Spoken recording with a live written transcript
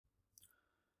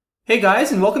Hey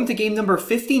guys, and welcome to game number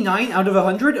 59 out of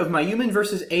 100 of my Human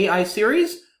vs. AI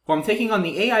series, where I'm taking on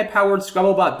the AI-powered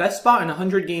Scrabble BestBot in a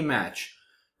 100-game match.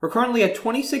 We're currently at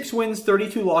 26 wins,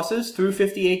 32 losses through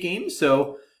 58 games,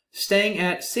 so staying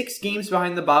at 6 games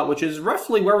behind the bot, which is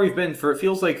roughly where we've been for it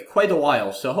feels like quite a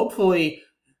while. So hopefully,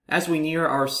 as we near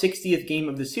our 60th game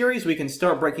of the series, we can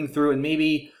start breaking through and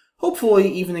maybe, hopefully,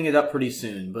 evening it up pretty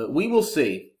soon, but we will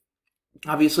see.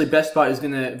 Obviously, BestBot is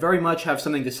going to very much have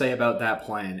something to say about that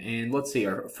plan. And let's see,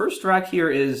 our first rack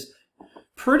here is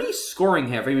pretty scoring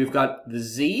heavy. We've got the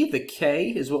Z, the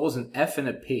K, as well as an F and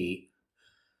a P.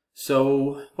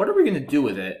 So what are we going to do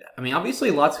with it? I mean, obviously,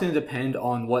 a lot's going to depend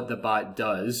on what the bot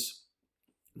does.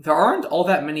 There aren't all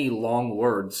that many long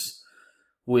words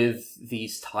with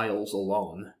these tiles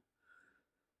alone.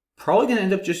 Probably going to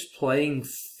end up just playing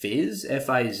Fizz,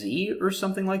 F-I-Z, or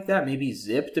something like that. Maybe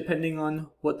Zip, depending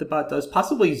on what the bot does.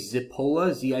 Possibly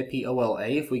Zipola,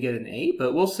 Z-I-P-O-L-A, if we get an A,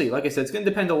 but we'll see. Like I said, it's going to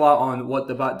depend a lot on what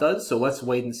the bot does, so let's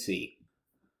wait and see.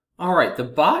 Alright, the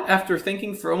bot, after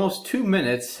thinking for almost 2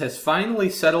 minutes, has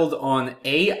finally settled on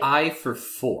AI for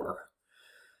 4.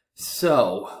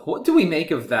 So, what do we make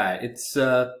of that?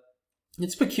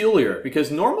 It's peculiar,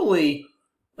 because normally,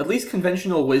 at least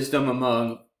conventional wisdom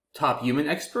among top human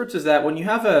experts is that when you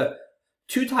have a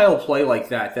 2-tile play like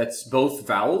that that's both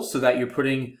vowels, so that you're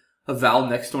putting a vowel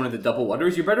next to one of the double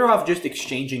letters, you're better off just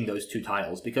exchanging those 2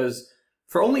 tiles, because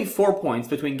for only 4 points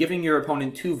between giving your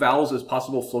opponent 2 vowels as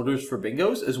possible floaters for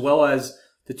bingos, as well as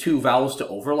the 2 vowels to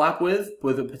overlap with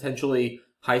a potentially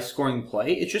high-scoring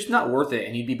play, it's just not worth it,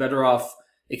 and you'd be better off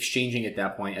exchanging at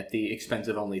that point at the expense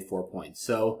of only 4 points.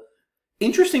 So,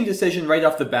 interesting decision right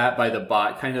off the bat by the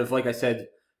bot, kind of, like I said,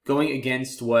 going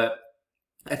against what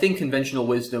I think conventional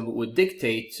wisdom would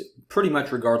dictate pretty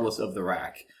much regardless of the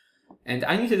rack. And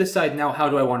I need to decide now, how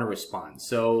do I want to respond?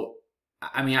 So,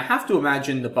 I mean, I have to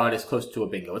imagine the bot is close to a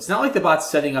bingo. It's not like the bot's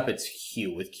setting up its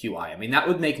queue with QI. I mean, that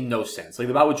would make no sense. Like,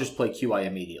 the bot would just play QI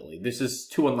immediately. This is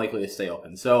too unlikely to stay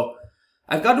open. So,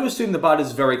 I've got to assume the bot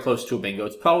is very close to a bingo.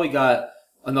 It's probably got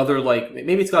another, like,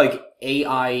 maybe it's got, like,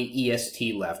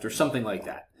 AIEST left or something like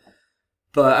that.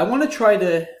 But I want to try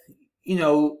to, you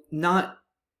know, not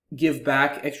give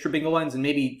back extra bingo lines and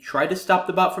maybe try to stop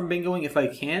the bot from bingoing if I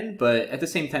can, but at the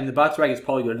same time, the bot's rag is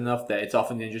probably good enough that it's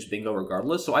often going to just bingo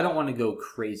regardless, so I don't want to go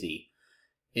crazy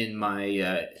in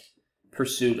my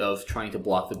pursuit of trying to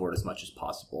block the board as much as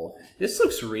possible. This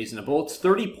looks reasonable. It's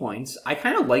 30 points. I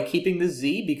kind of like keeping the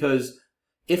Z because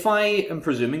if I am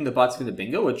presuming the bot's going to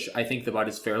bingo, which I think the bot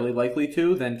is fairly likely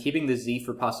to, then keeping the Z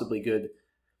for possibly good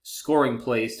scoring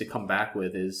plays to come back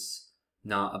with is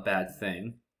not a bad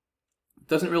thing.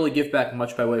 Doesn't really give back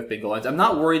much by way of bingo lines. I'm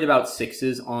not worried about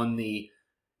 6s on the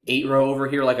 8 row over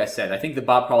here. Like I said, I think the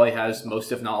bot probably has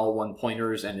most, if not all,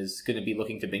 1-pointers and is going to be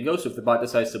looking to bingo. So if the bot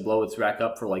decides to blow its rack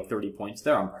up for like 30 points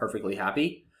there, I'm perfectly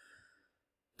happy.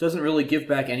 Doesn't really give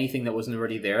back anything that wasn't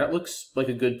already there. It looks like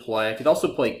a good play. I could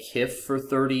also play Kif for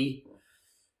 30.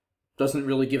 Doesn't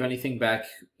really give anything back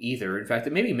either. In fact,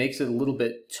 it maybe makes it a little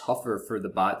bit tougher for the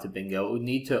bot to bingo. It would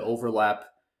need to overlap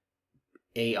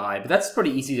AI, but that's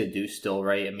pretty easy to do still,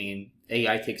 right? I mean,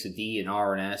 AI takes a D, an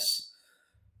R, and S.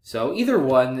 So either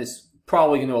one is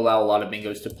probably going to allow a lot of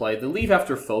bingos to play. The leave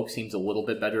after folk seems a little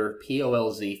bit better.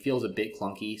 POLZ feels a bit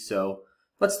clunky, so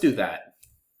let's do that.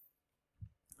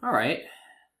 Alright.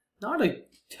 Not a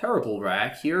terrible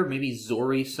rack here. Maybe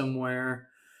Zori somewhere.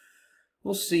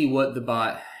 We'll see what the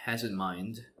bot has in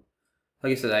mind.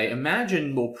 Like I said, I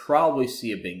imagine we'll probably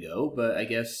see a bingo, but I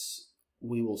guess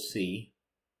we will see.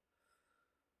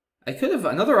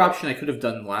 Another option I could have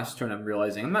done last turn, I'm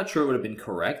realizing, I'm not sure it would have been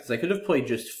correct, is I could have played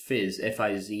just Fizz,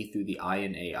 F-I-Z, through the I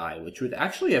in AI, which would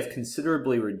actually have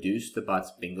considerably reduced the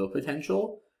bot's bingo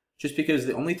potential, just because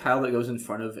the only tile that goes in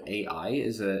front of AI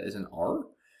is an R.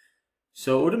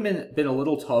 So it would have been a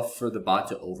little tough for the bot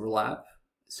to overlap.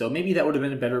 So maybe that would have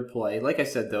been a better play. Like I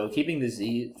said, though, keeping the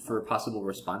Z for possible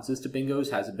responses to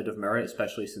bingos has a bit of merit,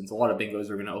 especially since a lot of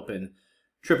bingos are going to open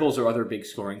triples or other big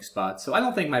scoring spots. So I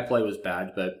don't think my play was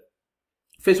bad, but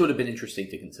Fizz would have been interesting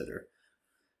to consider.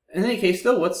 In any case,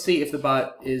 though, let's see if the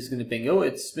bot is going to bingo.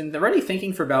 It's been already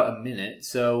thinking for about a minute,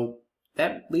 so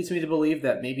that leads me to believe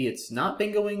that maybe it's not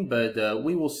bingoing, but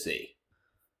we will see.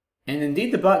 And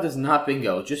indeed, the bot does not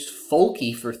bingo, just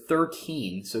Folky for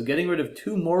 13, so getting rid of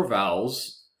 2 more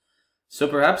vowels. So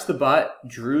perhaps the bot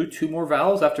drew 2 more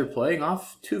vowels after playing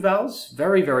off 2 vowels?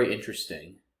 Very, very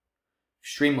interesting.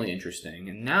 Extremely interesting.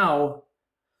 And now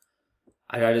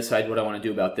I gotta decide what I want to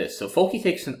do about this. So Folky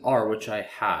takes an R, which I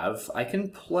have. I can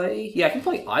play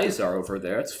Izar over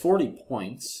there. It's 40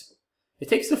 points. It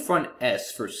takes the front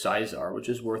S for Sizar, which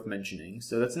is worth mentioning.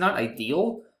 So that's not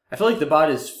ideal. I feel like the bot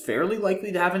is fairly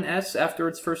likely to have an S after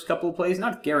its first couple of plays.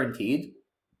 Not guaranteed,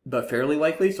 but fairly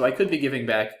likely. So I could be giving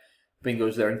back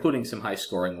bingos there, including some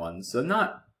high-scoring ones. So I'm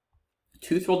not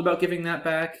too thrilled about giving that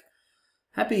back.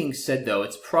 That being said, though,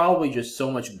 it's probably just so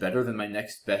much better than my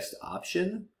next best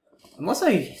option. Unless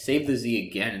I save the Z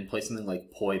again and play something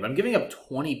like Poi, but I'm giving up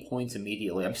 20 points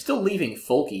immediately. I'm still leaving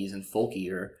Folkies and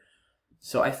Folkier.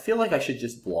 So I feel like I should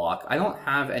just block. I don't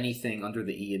have anything under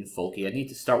the E in Folky. I need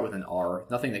to start with an R.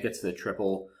 Nothing that gets to the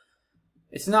triple.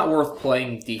 It's not worth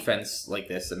playing defense like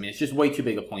this. I mean, it's just way too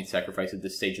big a point sacrifice at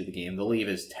this stage of the game. The leave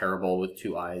is terrible with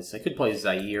 2 eyes. I could play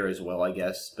Zaire as well, I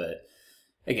guess, but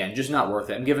again, just not worth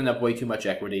it. I'm giving up way too much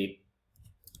equity.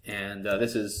 And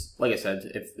this is, like I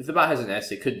said, if the bot has an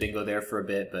S, it could bingo there for a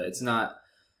bit, but it's not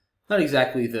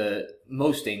exactly the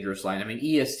most dangerous line. I mean,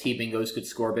 EST bingos could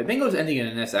score a bit. Bingos ending in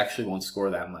an S actually won't score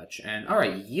that much. And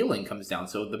alright, Yielding comes down.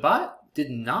 So the bot did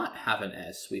not have an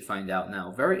S, we find out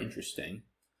now. Very interesting.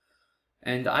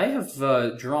 And I have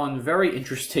drawn very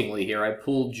interestingly here. I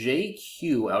pulled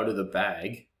JQ out of the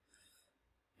bag.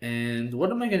 And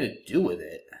what am I going to do with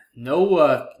it?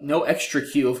 No extra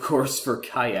Q, of course, for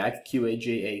Kayak,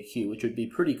 QAJAQ, which would be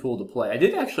pretty cool to play. I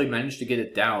did actually manage to get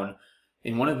it down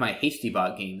in one of my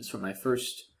HastyBot games from my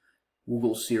first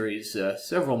Google series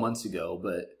several months ago,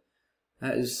 but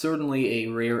that is certainly a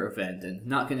rare event and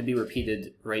not going to be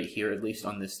repeated right here, at least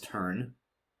on this turn.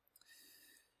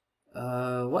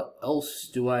 What else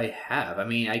do I have? I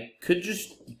mean, I could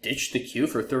just ditch the Q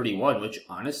for 31, which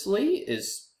honestly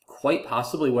is quite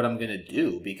possibly what I'm going to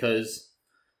do, because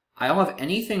I don't have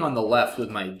anything on the left with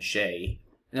my J.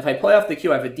 And if I play off the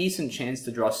Q, I have a decent chance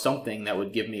to draw something that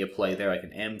would give me a play there, like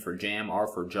an M for jam, R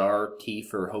for jar, T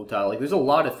for hotel. Like, there's a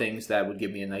lot of things that would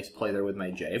give me a nice play there with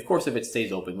my J. Of course, if it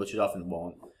stays open, which it often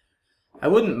won't. I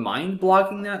wouldn't mind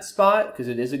blocking that spot, because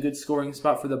it is a good scoring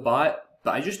spot for the bot,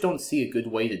 but I just don't see a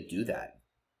good way to do that.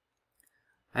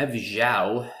 I have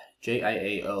Zhao,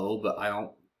 J-I-A-O, but I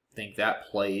don't think that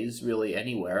plays really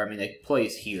anywhere. I mean, it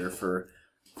plays here for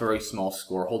very small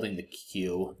score, holding the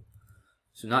Q.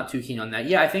 So not too keen on that.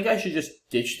 Yeah, I think I should just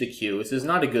ditch the Q. This is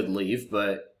not a good leave,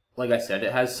 but like I said,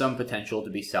 it has some potential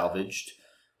to be salvaged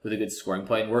with a good scoring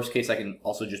play. In worst case, I can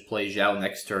also just play Zhao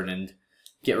next turn and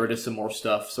get rid of some more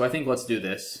stuff. So I think let's do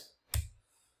this.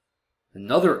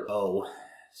 Another O.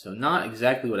 So not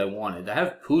exactly what I wanted. I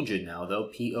have Pooja now, though.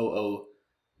 P-O-O-J-A.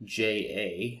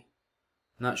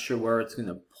 Not sure where it's going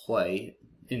to play.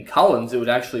 In Collins, it would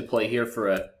actually play here for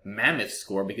a mammoth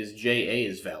score because J-A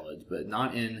is valid, but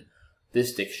not in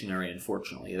this dictionary,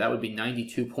 unfortunately. That would be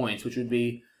 92 points, which would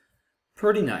be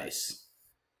pretty nice.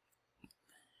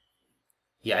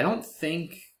 Yeah, I don't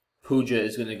think Pooja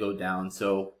is going to go down,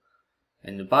 so...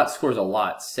 And the bot scores a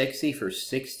lot. Sexy for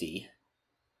 60.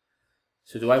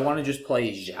 So do I want to just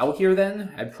play Zhao here,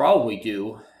 then? I probably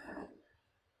do.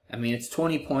 I mean, it's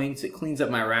 20 points. It cleans up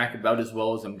my rack about as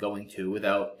well as I'm going to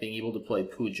without being able to play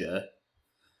Pooja.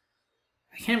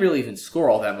 I can't really even score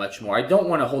all that much more. I don't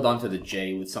want to hold on to the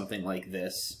J with something like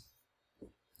this.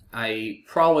 I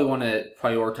probably want to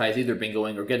prioritize either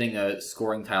bingoing or getting a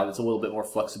scoring tile that's a little bit more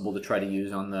flexible to try to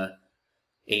use on the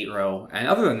 8 row. And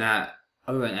other than that,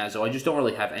 other than Azo, I just don't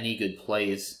really have any good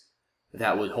plays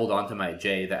that would hold on to my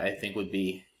J that I think would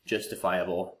be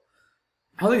justifiable.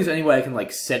 I don't think there's any way I can,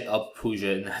 like, set up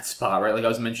Pooja in that spot, right? Like, I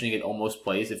was mentioning it almost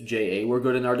plays if JA were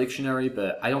good in our dictionary,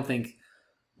 but I don't think,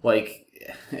 like,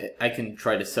 I can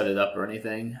try to set it up or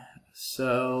anything.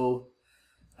 So,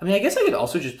 I mean, I guess I could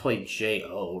also just play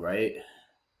JO, right?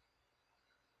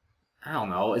 I don't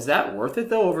know. Is that worth it,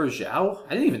 though, over Zhao?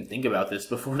 I didn't even think about this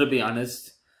before, to be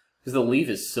honest, because the leave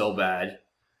is so bad.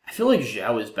 I feel like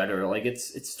Zhao is better. Like,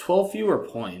 it's 12 fewer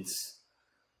points.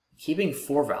 Keeping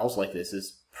 4 vowels like this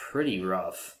is pretty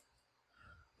rough.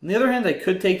 On the other hand, I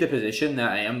could take the position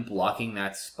that I am blocking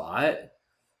that spot,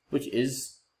 which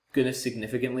is going to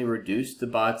significantly reduce the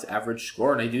bot's average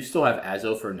score, and I do still have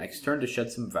Azo for next turn to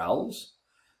shed some vowels.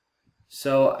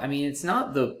 So, I mean, it's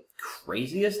not the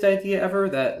craziest idea ever.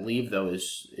 That leave, though,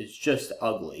 is just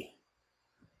ugly.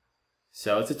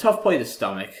 So, it's a tough play to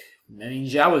stomach. I mean,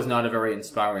 Zhao is not a very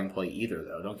inspiring play either,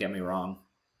 though, don't get me wrong.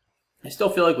 I still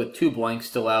feel like with 2 blanks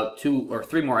still out, 2 or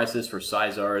 3 more S's for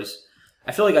Sizars,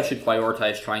 I feel like I should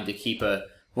prioritize trying to keep a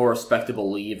more respectable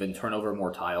leave and turn over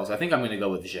more tiles. I think I'm going to go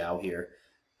with Zhao here.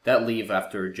 That leave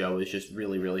after Joe is just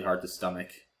really, really hard to stomach.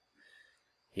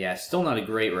 Yeah, still not a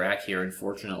great rack here,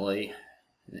 unfortunately.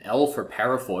 An L for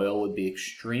parafoil would be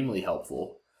extremely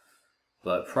helpful,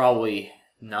 but probably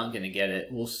not going to get it.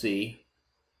 We'll see.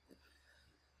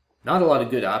 Not a lot of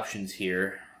good options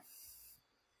here.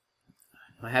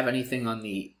 Do I have anything on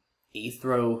the 8th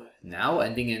row now,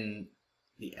 ending in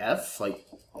the F, like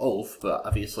oaf, but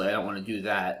obviously I don't want to do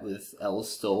that with L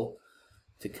still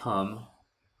to come.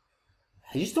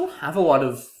 I just don't have a lot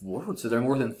of words that are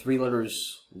more than 3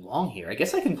 letters long here. I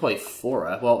guess I can play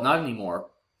fora. Well, not anymore.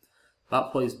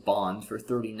 Bot plays Bond for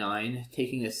 39,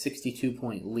 taking a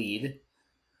 62-point lead.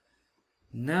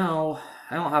 Now,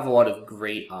 I don't have a lot of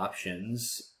great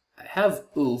options. I have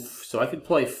oof, so I could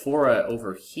play fora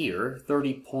over here.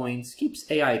 30 points, keeps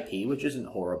AIP, which isn't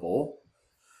horrible.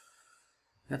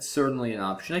 That's certainly an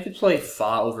option. I could play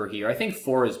fa over here. I think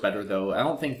fora is better, though. I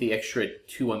don't think the extra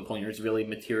 2 1-pointers really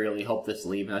materially help this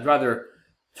lead, and I'd rather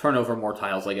turn over more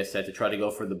tiles, like I said, to try to go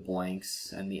for the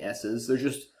blanks and the S's. There's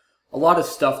just a lot of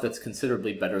stuff that's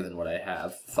considerably better than what I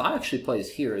have. Fa actually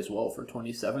plays here as well for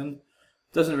 27.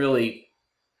 Doesn't really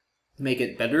make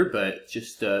it better, but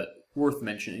just worth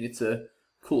mentioning. It's a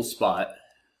cool spot.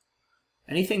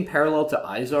 Anything parallel to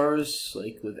Izar's,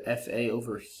 like with FA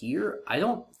over here?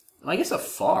 I guess a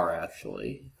far,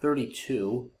 actually.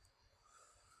 32.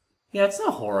 Yeah, it's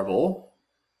not horrible.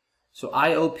 So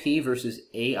IOP versus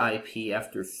AIP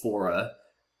after fora.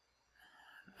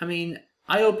 I mean,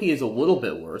 IOP is a little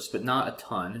bit worse, but not a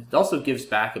ton. It also gives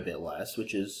back a bit less,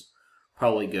 which is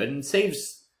probably good, and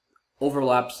saves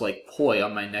overlaps like Poi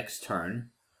on my next turn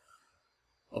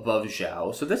above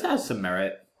Zhao. So this has some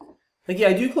merit. Like, yeah,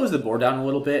 I do close the board down a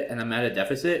little bit, and I'm at a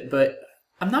deficit, but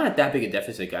I'm not at that big a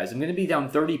deficit, guys. I'm going to be down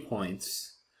 30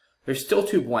 points. There's still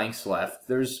 2 blanks left.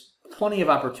 There's plenty of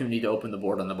opportunity to open the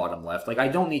board on the bottom left. Like, I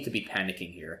don't need to be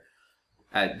panicking here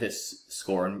at this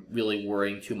score and really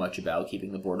worrying too much about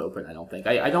keeping the board open, I don't think.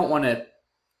 I don't want to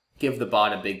give the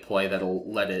bot a big play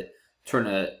that'll let it turn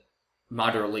a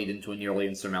moderate lead into a nearly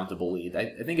insurmountable lead.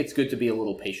 I think it's good to be a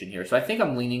little patient here. So I think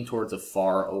I'm leaning towards a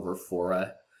far over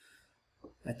fora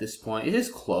at this point. It is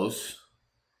close.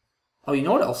 Oh, you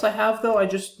know what else I have, though? I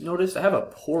just noticed I have a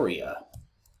Poria.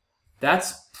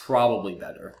 That's probably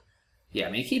better. Yeah,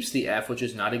 I mean, it keeps the F, which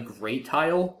is not a great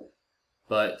tile,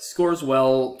 but scores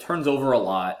well, turns over a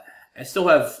lot. I still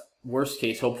have, worst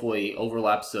case, hopefully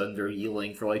overlaps under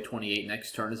Yiling for like 28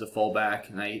 next turn as a fallback,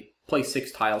 and I play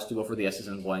 6 tiles to go for the S's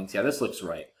and blanks. Yeah, this looks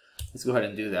right. Let's go ahead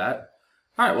and do that.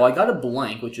 Alright, well, I got a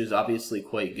blank, which is obviously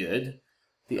quite good.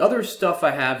 The other stuff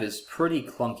I have is pretty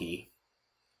clunky.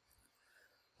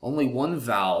 Only 1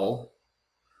 vowel.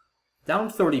 Down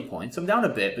 30 points. I'm down a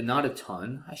bit, but not a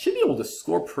ton. I should be able to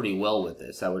score pretty well with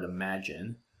this, I would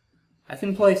imagine. I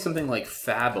can play something like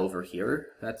Fab over here.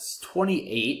 That's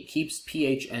 28, keeps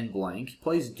PHN blank,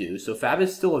 plays Do, so Fab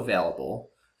is still available.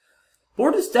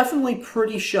 Board is definitely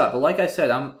pretty shut, but like I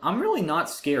said, I'm really not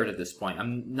scared at this point.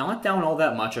 I'm not down all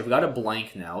that much. I've got a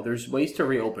blank now. There's ways to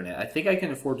reopen it. I think I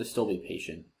can afford to still be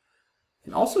patient.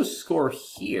 Can also score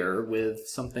here with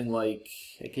something like,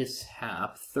 I guess,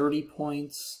 Hap, 30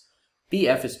 points.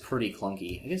 BF is pretty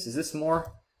clunky. I guess, is this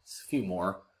more? It's a few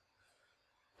more.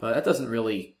 But that doesn't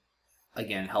really,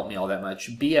 again, help me all that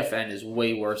much. BFN is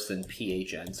way worse than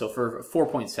PHN. So for a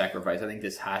 4-point sacrifice, I think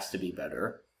this has to be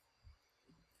better.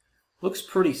 Looks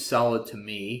pretty solid to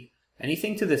me.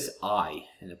 Anything to this I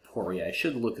in Aporia, I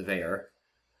should look there.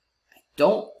 I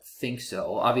don't think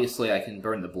so. Obviously, I can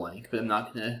burn the blank, but I'm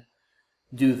not going to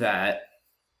do that.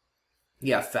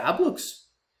 Yeah, Fab looks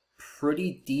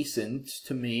pretty decent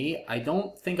to me. I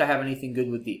don't think I have anything good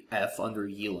with the F under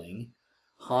Yiling.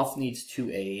 Hoff needs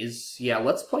 2 A's. Yeah,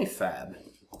 let's play Fab.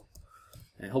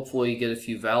 And hopefully get a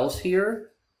few vowels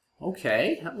here.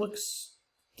 Okay, that looks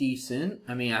decent.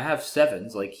 I mean, I have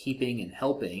 7s, like heaping and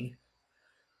helping.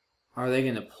 Are they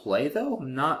going to play, though?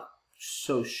 I'm not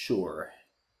so sure.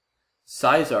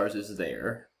 Sizars is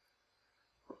there,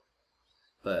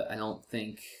 but I don't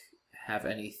think have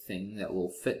anything that will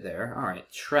fit there.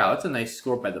 Alright, Trout. That's a nice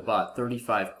score by the bot.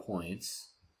 35 points.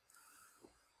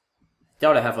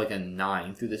 Doubt I have like a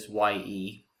 9 through this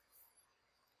YE.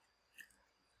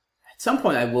 At some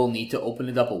point I will need to open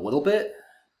it up a little bit.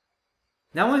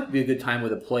 Now might be a good time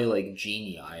with a play like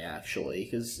Genii, actually.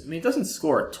 Because, I mean, it doesn't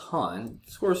score a ton.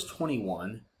 It scores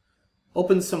 21.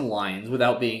 Opens some lines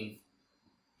without being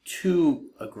too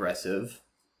aggressive.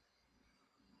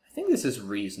 I think this is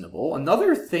reasonable.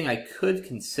 Another thing I could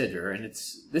consider, and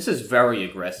this is very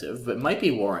aggressive, but might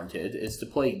be warranted, is to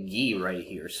play Gi right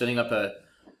here, setting up a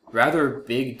rather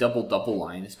big double-double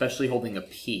line, especially holding a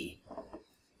P.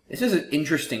 This is an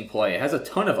interesting play. It has a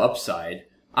ton of upside.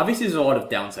 Obviously, there's a lot of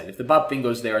downside. If the bot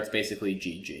bingoes there, it's basically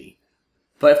GG.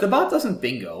 But if the bot doesn't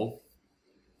bingo,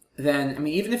 then, I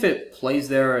mean, even if it plays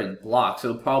there and blocks,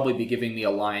 it'll probably be giving me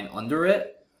a line under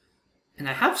it. And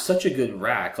I have such a good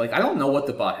rack. Like, I don't know what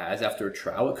the bot has after a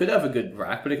Trout. It could have a good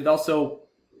rack, but it could also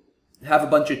have a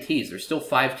bunch of T's. There's still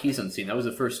 5 T's unseen. That was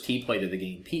the first T play to the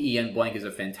game. PEN blank is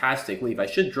a fantastic leave. I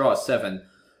should draw a 7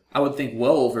 I would think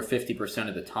well over 50%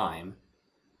 of the time.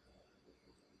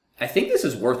 I think this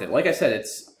is worth it. Like I said,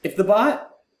 if the bot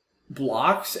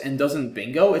blocks and doesn't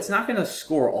bingo, it's not going to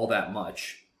score all that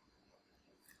much.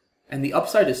 And the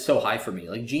upside is so high for me.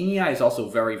 Like, Genii is also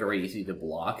very, very easy to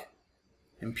block.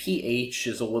 And PH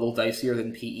is a little dicier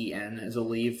than PEN as a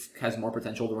leave. Has more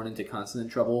potential to run into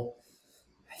consonant trouble.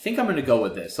 I think I'm going to go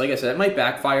with this. Like I said, it might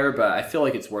backfire, but I feel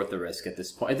like it's worth the risk at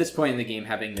this point. At this point in the game,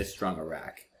 having this strong a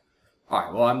rack.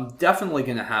 Alright, well, I'm definitely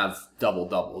going to have double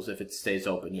doubles if it stays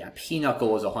open. Yeah,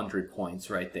 Pinochle is 100 points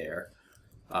right there.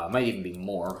 Might even be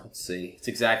more. Let's see. It's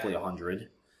exactly 100.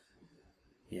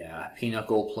 Yeah,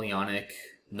 Pinochle, Pleonic,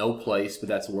 no place, but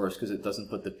that's worse because it doesn't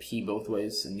put the P both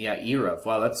ways. And yeah, Erev.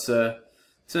 Wow, it's an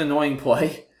annoying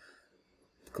play.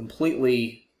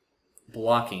 Completely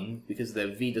blocking because the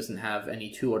V doesn't have any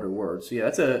two other words. So yeah,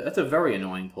 that's a very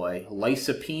annoying play.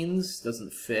 Lysopenes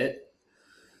doesn't fit.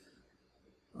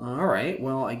 Alright,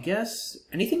 well, I guess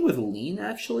anything with lean,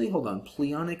 actually? Hold on.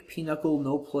 Pleonic, Pinochle,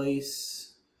 no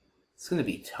place. It's going to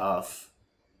be tough.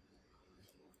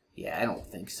 Yeah, I don't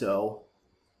think so.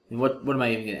 I mean, what am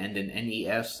I even going to end in?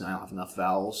 NES? I don't have enough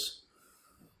vowels.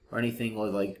 Or anything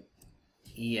with, like,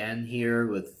 EN here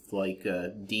with, like, a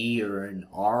D or an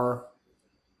R.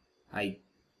 I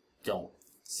don't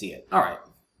see it. Alright.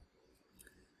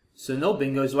 So no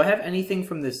bingos. Do I have anything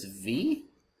from this V?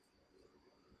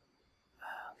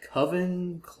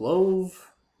 Coven,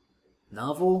 Clove,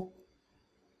 Novel?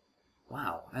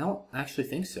 Wow, I don't actually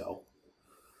think so.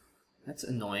 That's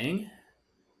annoying.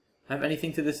 I have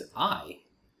anything to this I?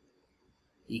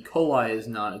 E. coli is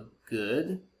not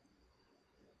good.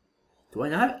 Do I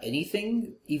not have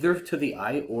anything either to the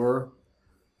I or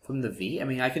from the V? I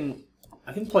mean, I can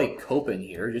play Copen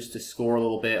here just to score a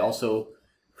little bit. Also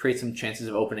create some chances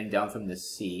of opening down from the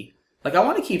C. Like, I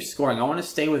want to keep scoring. I want to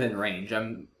stay within range.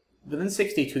 I'm within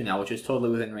 62 now, which is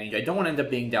totally within range. I don't want to end up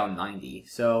being down 90.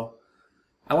 So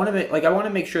I want to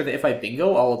make sure that if I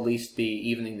bingo, I'll at least be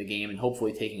evening the game and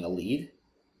hopefully taking a lead.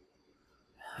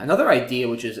 Another idea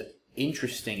which is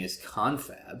interesting is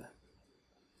confab.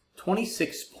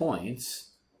 26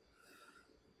 points.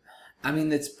 I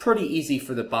mean, it's pretty easy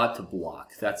for the bot to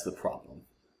block. That's the problem.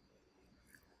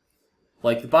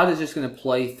 Like, the bot is just going to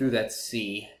play through that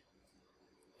C,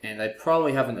 and I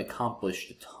probably haven't accomplished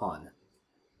a ton.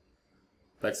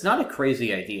 But it's not a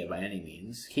crazy idea by any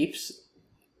means. Keeps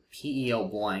PEL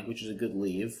blank, which is a good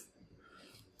leave.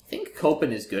 I think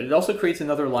Copen is good. It also creates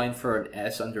another line for an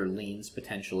S under leans,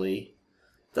 potentially.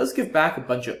 It does give back a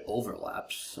bunch of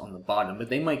overlaps on the bottom, but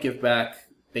they might give back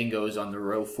bingos on the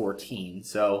row 14.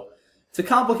 So it's a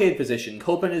complicated position.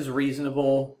 Copen is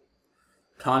reasonable.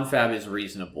 Confab is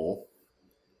reasonable.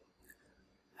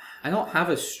 I don't have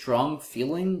a strong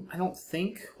feeling, I don't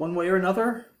think, one way or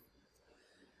another.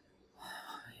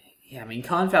 Yeah, I mean,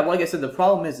 confab, like I said, the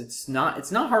problem is it's not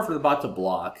hard for the bot to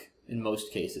block in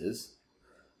most cases.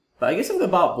 But I guess if the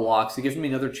bot blocks, it gives me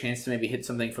another chance to maybe hit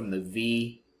something from the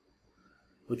V,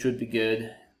 which would be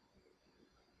good.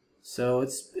 So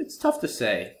it's tough to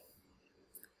say.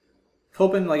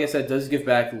 Copen, like I said, does give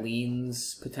back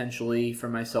leans, potentially, for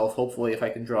myself, hopefully, if I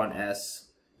can draw an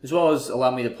S. As well as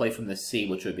allow me to play from the C,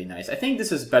 which would be nice. I think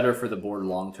this is better for the board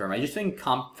long term. I just think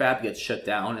confab gets shut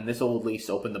down, and this will at least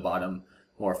open the bottom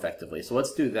more effectively. So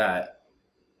let's do that.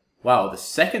 Wow, the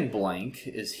second blank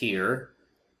is here,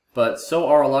 but so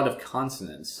are a lot of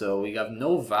consonants. So we have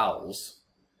no vowels,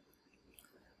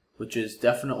 which is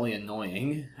definitely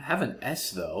annoying. I have an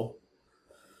S, though.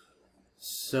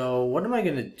 So what am I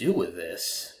going to do with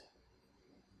this?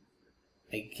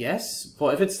 I guess,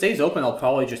 well, if it stays open, I'll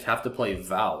probably just have to play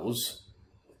vowels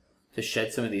to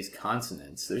shed some of these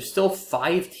consonants. There's still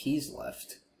 5 T's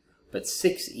left, but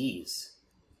 6 E's.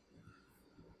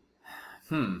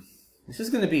 This is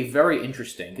going to be very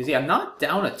interesting, because, yeah, I'm not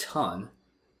down a ton.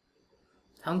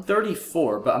 Down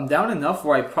 34, but I'm down enough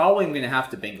where I probably am going to have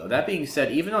to bingo. That being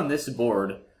said, even on this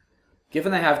board,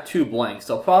 given I have 2 blanks,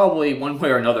 I'll probably, one way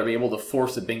or another, be able to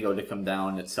force a bingo to come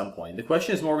down at some point. The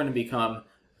question is more going to become,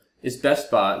 is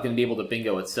BestBot going to be able to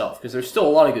bingo itself? Because there's still a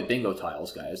lot of good bingo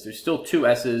tiles, guys. There's still 2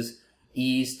 S's,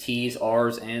 E's, T's,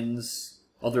 R's, N's,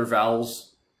 other vowels.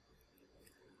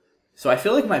 So I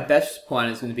feel like my best plan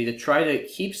is going to be to try to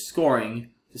keep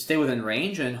scoring, to stay within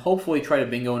range, and hopefully try to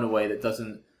bingo in a way that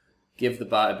doesn't give the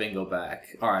bot a bingo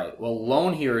back. Alright, well,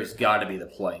 lone here has got to be the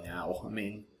play now. I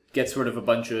mean, gets rid of a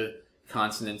bunch of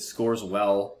consonants, scores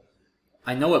well.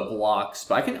 I know it blocks,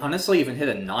 but I can honestly even hit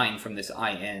a 9 from this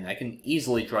IN. I can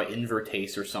easily draw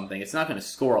invertase or something. It's not going to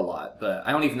score a lot, but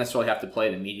I don't even necessarily have to play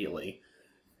it immediately.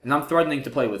 And I'm threatening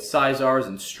to play with Sizars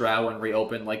and Strow and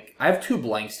reopen. Like, I have 2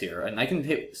 blanks here, and I can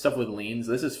hit stuff with leans.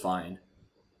 This is fine.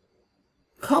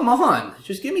 Come on!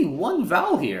 Just give me one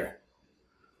vowel here.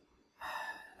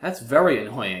 That's very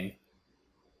annoying.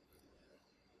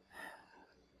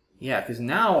 Yeah, because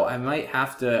now I might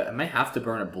have to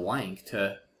burn a blank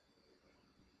to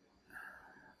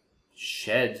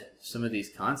shed some of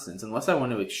these consonants, unless I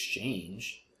want to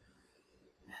exchange.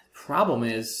 The problem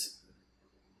is,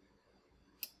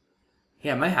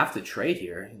 yeah, I might have to trade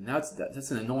here. Now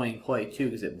that's an annoying play too,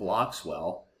 because it blocks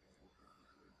well.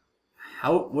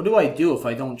 What do I do if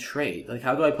I don't trade? Like,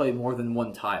 how do I play more than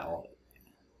one tile?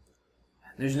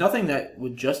 There's nothing that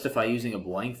would justify using a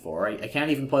blank for. I can't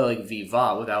even play like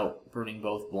Viva without burning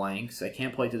both blanks. I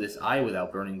can't play to this I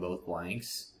without burning both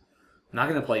blanks. I'm not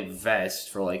going to play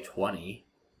Vest for like 20.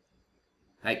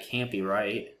 That can't be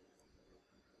right.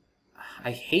 I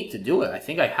hate to do it. I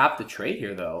think I have to trade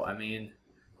here though. I mean,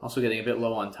 also getting a bit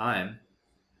low on time.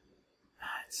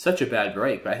 It's such a bad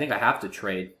break, but I think I have to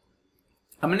trade.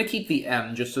 I'm going to keep the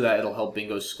M just so that it'll help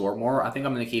Bingo score more. I think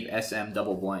I'm going to keep SM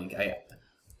double blank.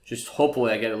 Just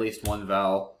hopefully I get at least one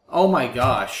vowel. Oh my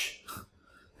gosh.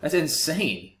 That's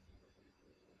insane.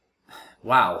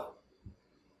 Wow.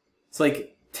 It's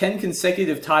like 10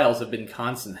 consecutive tiles have been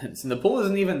consonants, and the pool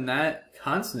isn't even that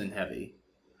consonant heavy.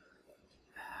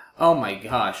 Oh my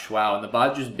gosh, wow. And the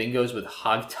bot just bingos with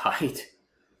Hogtied.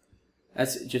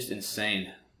 That's just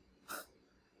insane.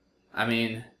 I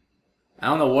mean, I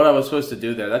don't know what I was supposed to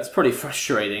do there. That's pretty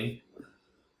frustrating.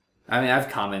 I mean, I have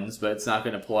commons, but it's not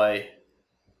going to play.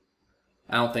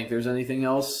 I don't think there's anything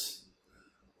else.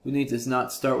 We need to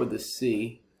not start with the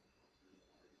C.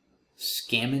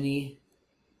 Scaminy?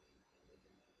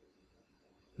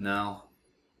 No.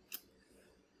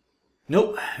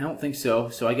 Nope, I don't think so.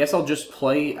 So I guess I'll just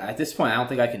play. At this point, I don't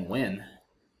think I can win.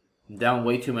 I'm down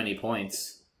way too many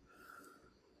points.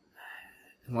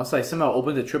 Unless I somehow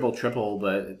open the triple-triple,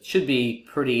 but it should be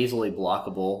pretty easily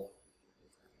blockable.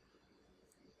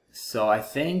 So I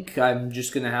think I'm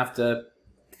just going to have to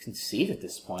concede at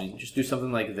this point. Just do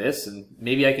something like this, and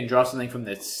maybe I can draw something from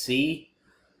the C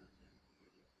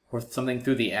or something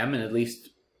through the M and at least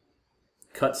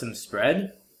cut some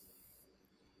spread.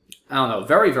 I don't know.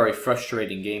 Very, very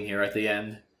frustrating game here at the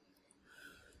end.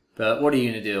 But what are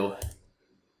you going to do?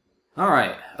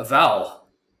 Alright, a vowel.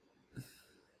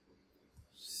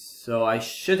 So I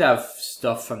should have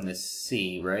stuff from the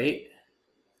C, right?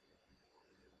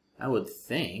 I would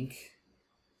think.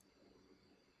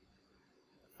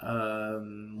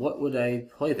 What would I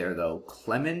play there, though?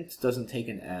 Clement doesn't take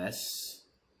an S.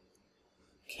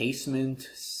 Casement,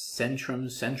 centrum,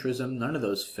 centrism, none of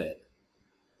those fit.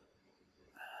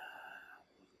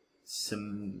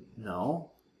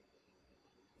 No.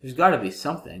 There's got to be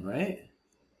something, right?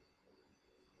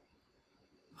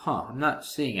 Huh, I'm not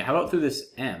seeing it. How about through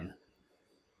this M?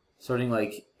 Starting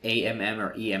like AMM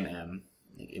or EMM.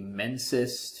 Like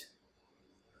immensest.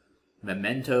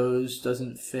 Mementos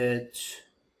doesn't fit.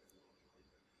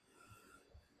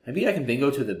 Maybe I can bingo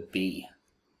to the B.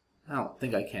 I don't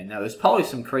think I can. Now, there's probably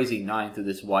some crazy 9 through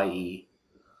this YE.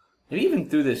 Maybe even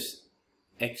through this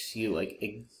XU, like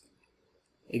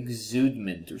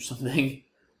exudement or something.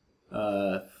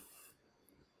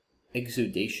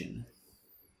 Exudation.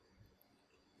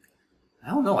 I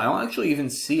don't know. I don't actually even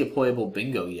see a playable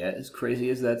bingo yet, as crazy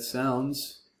as that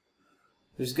sounds.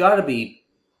 There's got to be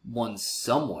one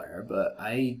somewhere, but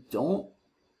I don't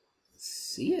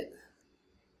see it.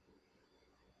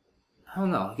 I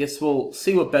don't know. I guess we'll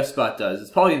see what BestBot does.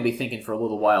 It's probably going to be thinking for a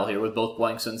little while here with both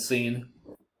blanks unseen.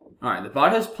 Alright, the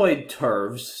bot has played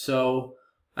Turvs, so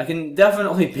I can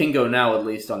definitely bingo now, at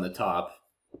least on the top.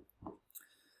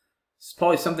 It's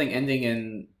probably something ending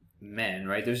in men,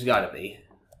 right? There's got to be.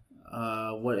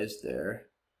 What is there?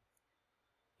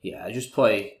 Yeah, I just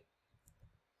play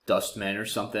Dustman or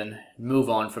something. Move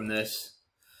on from this.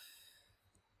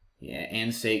 Yeah,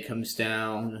 Ansate comes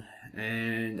down.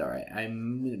 And, alright,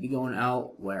 I'm going to be going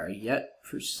out where yet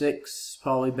for 6.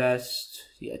 Probably best.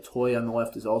 Yeah, Toy on the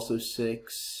left is also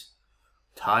 6.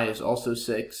 Tie is also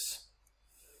 6.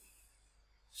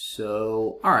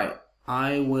 So, alright.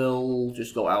 I will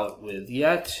just go out with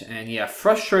yet. And yeah,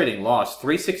 frustrating loss.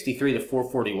 363 to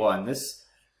 441. This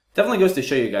definitely goes to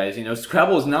show you guys, you know,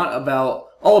 Scrabble is not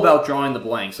all about drawing the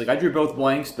blanks. Like, I drew both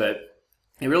blanks, but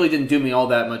it really didn't do me all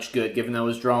that much good, given that I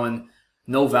was drawing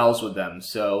no vowels with them.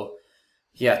 So,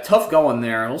 yeah, tough going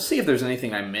there. We'll see if there's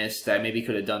anything I missed that I maybe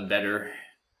could have done better.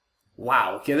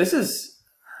 Wow. Okay, this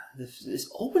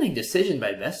opening decision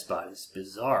by BestBot is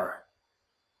bizarre.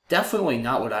 Definitely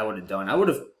not what I would have done. I would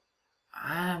have...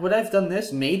 would I have done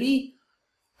this? Maybe?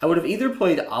 I would have either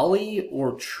played Ollie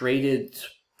or traded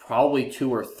probably 2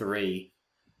 or 3.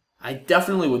 I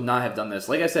definitely would not have done this.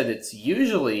 Like I said, it's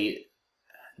usually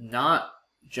not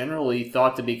generally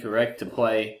thought to be correct to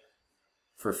play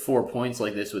for 4 points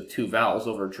like this with 2 vowels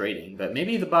over trading, but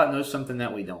maybe the bot knows something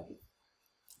that we don't.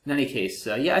 In any case,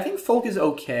 yeah, I think Folk is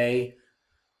okay.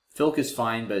 Filk is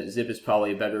fine, but Zip is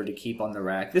probably better to keep on the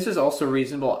rack. This is also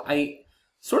reasonable. I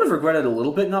sort of regretted a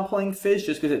little bit not playing Fizz,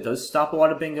 just because it does stop a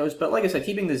lot of bingos, but like I said,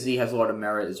 keeping the Z has a lot of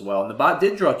merit as well. And the bot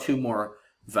did draw 2 more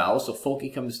vowels, so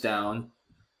Folky comes down.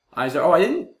 Izar, oh, I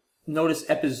didn't notice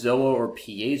Epizoa or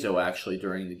Piezo actually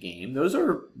during the game. Those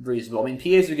are reasonable. I mean,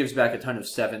 Piezo gives back a ton of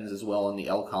 7s as well in the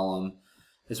L column,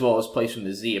 as well as plays from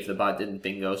the Z if the bot didn't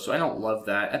bingo, so I don't love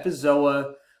that.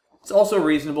 Epizoa, it's also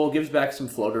reasonable, gives back some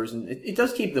floaters, and it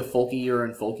does keep the Folkier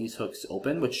and Folky's hooks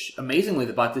open, which amazingly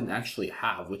the bot didn't actually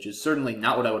have, which is certainly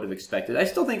not what I would have expected. I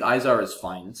still think Izar is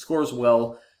fine. It scores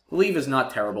well. The leave is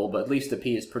not terrible, but at least the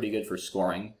P is pretty good for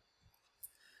scoring.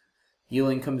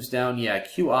 Yiling comes down. Yeah,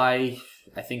 QI,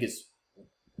 I think is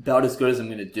about as good as I'm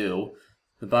going to do.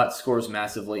 The bot scores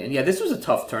massively. And yeah, this was a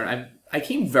tough turn. I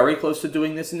came very close to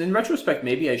doing this, and in retrospect,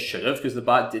 maybe I should have, because the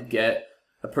bot did get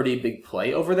a pretty big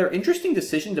play over there. Interesting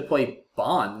decision to play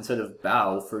Bond instead of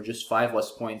Bow for just 5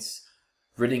 less points,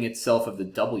 ridding itself of the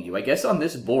W. I guess on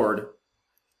this board,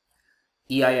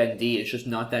 EIND is just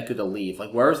not that good a leave.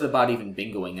 Like, where is the bot even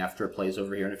bingoing after it plays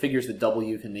over here? And it figures the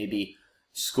W can maybe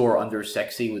score under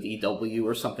Sexy with EW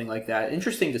or something like that.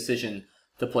 Interesting decision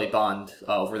to play Bond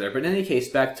over there. But in any case,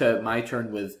 back to my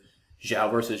turn with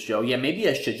Zhao versus Zhou. Yeah, maybe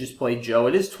I should just play Zhou.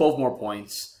 It is 12 more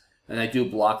points, and I do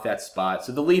block that spot.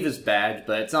 So the leave is bad,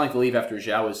 but it's not like the leave after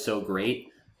Zhao is so great,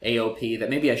 AOP, that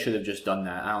maybe I should have just done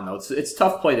that. I don't know. It's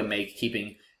tough play to make,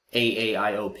 keeping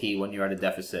AAIOP when you're at a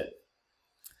deficit.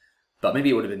 But maybe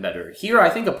it would have been better. Here, I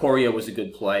think Aporia was a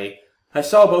good play. I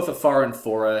saw both Afar and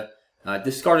Fora.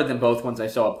 Discarded them both once I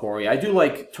saw Aporia. I do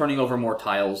like turning over more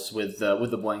tiles with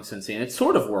the blank Sensei, and it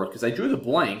sort of worked, because I drew the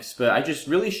blanks, but I just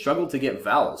really struggled to get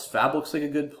vowels. Fab looks like a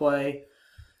good play.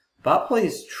 Bot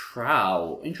plays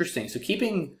Trow. Interesting. So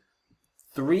keeping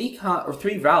three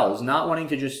vowels, not wanting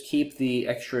to just keep the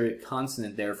extra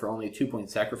consonant there for only a 2-point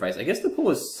sacrifice. I guess the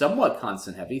pool is somewhat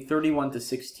consonant heavy, 31 to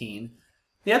 16.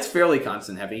 Yeah, it's fairly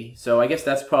consonant heavy, so I guess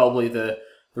that's probably the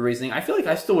reasoning. I feel like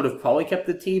I still would have probably kept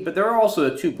the T, but there are also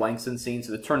the 2 blanks in scene,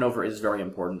 so the turnover is very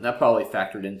important. That probably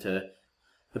factored into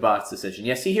the bot's decision.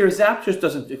 Yeah, see here, Zap just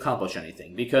doesn't accomplish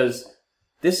anything, because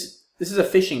this is a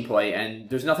fishing play, and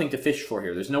there's nothing to fish for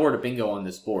here. There's nowhere to bingo on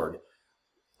this board.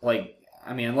 Like,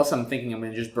 I mean, unless I'm thinking I'm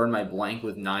going to just burn my blank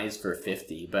with Knives for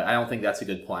 50, but I don't think that's a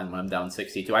good plan when I'm down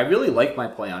 62. I really like my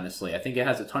play, honestly. I think it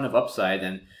has a ton of upside,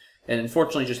 and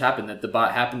unfortunately it just happened that the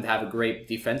bot happened to have a great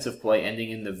defensive play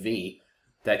ending in the V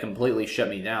that completely shut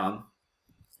me down.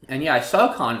 And yeah, I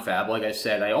saw Confab, like I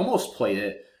said. I almost played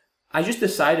it. I just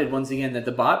decided once again that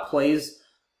the bot plays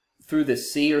through the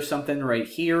C or something right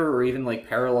here, or even like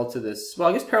parallel to this. Well,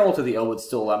 I guess parallel to the O would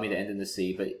still allow me to end in the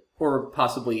C, but or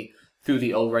possibly through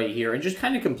the O right here, and just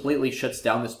kind of completely shuts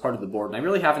down this part of the board. And I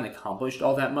really haven't accomplished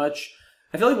all that much.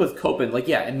 I feel like with Copen, like,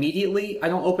 yeah, immediately I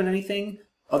don't open anything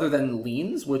other than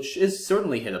leans, which is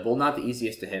certainly hittable. Not the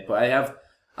easiest to hit, but I have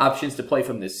options to play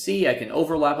from the C. I can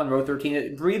overlap on row 13.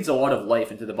 It breathes a lot of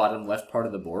life into the bottom left part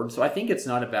of the board, so I think it's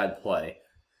not a bad play.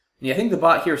 And yeah, I think the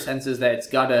bot here senses that it's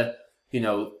got to, you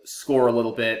know, score a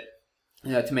little bit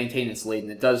to maintain its lead,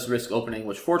 and it does risk opening,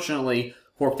 which fortunately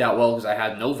worked out well because I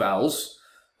had no vowels.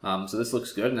 So this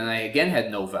looks good, and then I again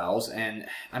had no vowels, and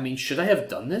I mean, should I have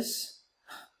done this?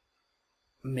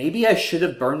 Maybe I should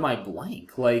have burned my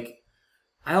blank. Like,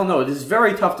 I don't know. It is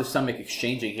very tough to stomach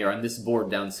exchanging here on this board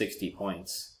down 60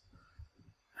 points.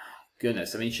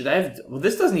 Goodness. I mean, should I have... Well,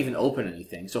 this doesn't even open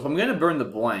anything. So if I'm going to burn the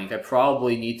blank, I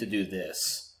probably need to do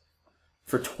this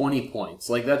for 20 points.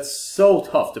 Like, that's so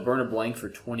tough to burn a blank for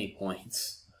 20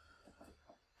 points.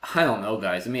 I don't know,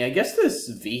 guys. I mean, I guess this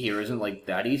V here isn't, like,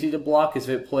 that easy to block, because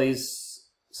if it plays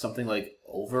something like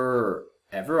over or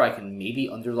ever, I can maybe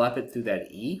underlap it through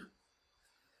that E.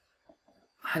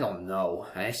 I don't know.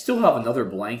 I still have another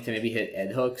blank to maybe hit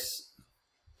Ed hooks.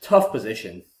 Tough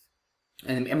position.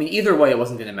 And, I mean, either way, it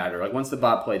wasn't going to matter. Like, once the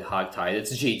bot played Hogtied,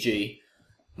 it's GG.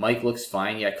 Mike looks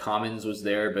fine. Yeah, Commons was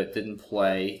there, but didn't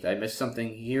play. Did I miss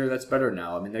something here? That's better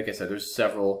now. I mean, like I said, there's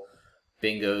several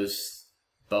bingos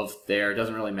above there. It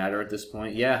doesn't really matter at this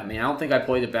point. Yeah, I mean, I don't think I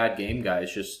played a bad game,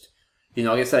 guys. Just, you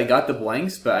know, like I said, I got the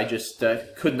blanks, but I just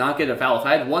could not get a vowel. If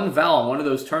I had one vowel on one of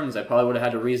those turns, I probably would have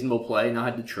had a reasonable play, not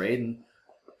had to trade, and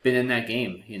been in that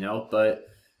game, you know, but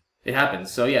it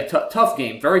happens. So yeah, tough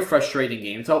game, very frustrating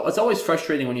game. It's always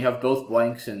frustrating when you have both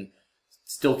blanks and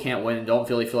still can't win and don't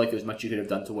really feel like there's much you could have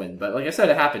done to win. But like I said,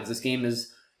 it happens. This game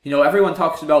is, you know, everyone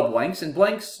talks about blanks, and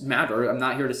blanks matter. I'm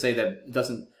not here to say that it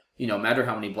doesn't, no matter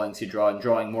how many blanks you draw, and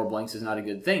drawing more blanks is not a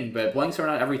good thing, but blanks are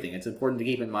not everything. It's important to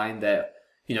keep in mind that,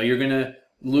 you're going to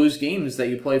lose games that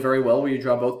you play very well where you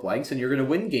draw both blanks, and you're going to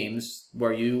win games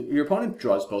where your opponent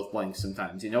draws both blanks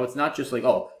sometimes. It's not just like,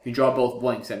 oh, if you draw both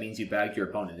blanks, that means you bagged your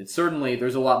opponent. It's certainly,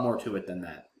 there's a lot more to it than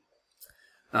that.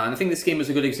 And I think this game is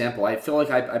a good example. I feel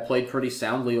like I played pretty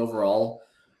soundly overall.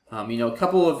 A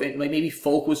couple of, like maybe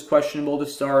Folk was questionable to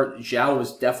start. Zhao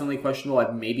was definitely questionable. I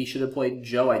maybe should have played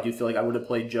Zhou. I do feel like I would have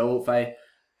played Zhou if I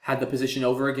had the position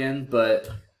over again. But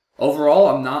overall,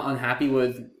 I'm not unhappy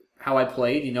with how I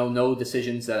played. No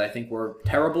decisions that I think were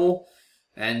terrible.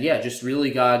 And yeah, just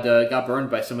really got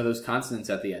burned by some of those consonants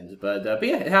at the end. But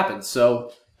yeah, it happens.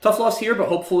 So tough loss here, but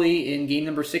hopefully in game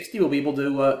number 60, we'll be able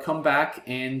to come back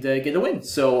and get a win.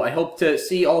 So I hope to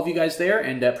see all of you guys there,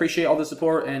 and appreciate all the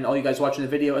support and all you guys watching the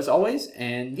video as always.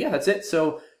 And yeah, that's it.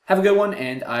 So have a good one,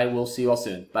 and I will see you all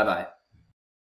soon. Bye-bye.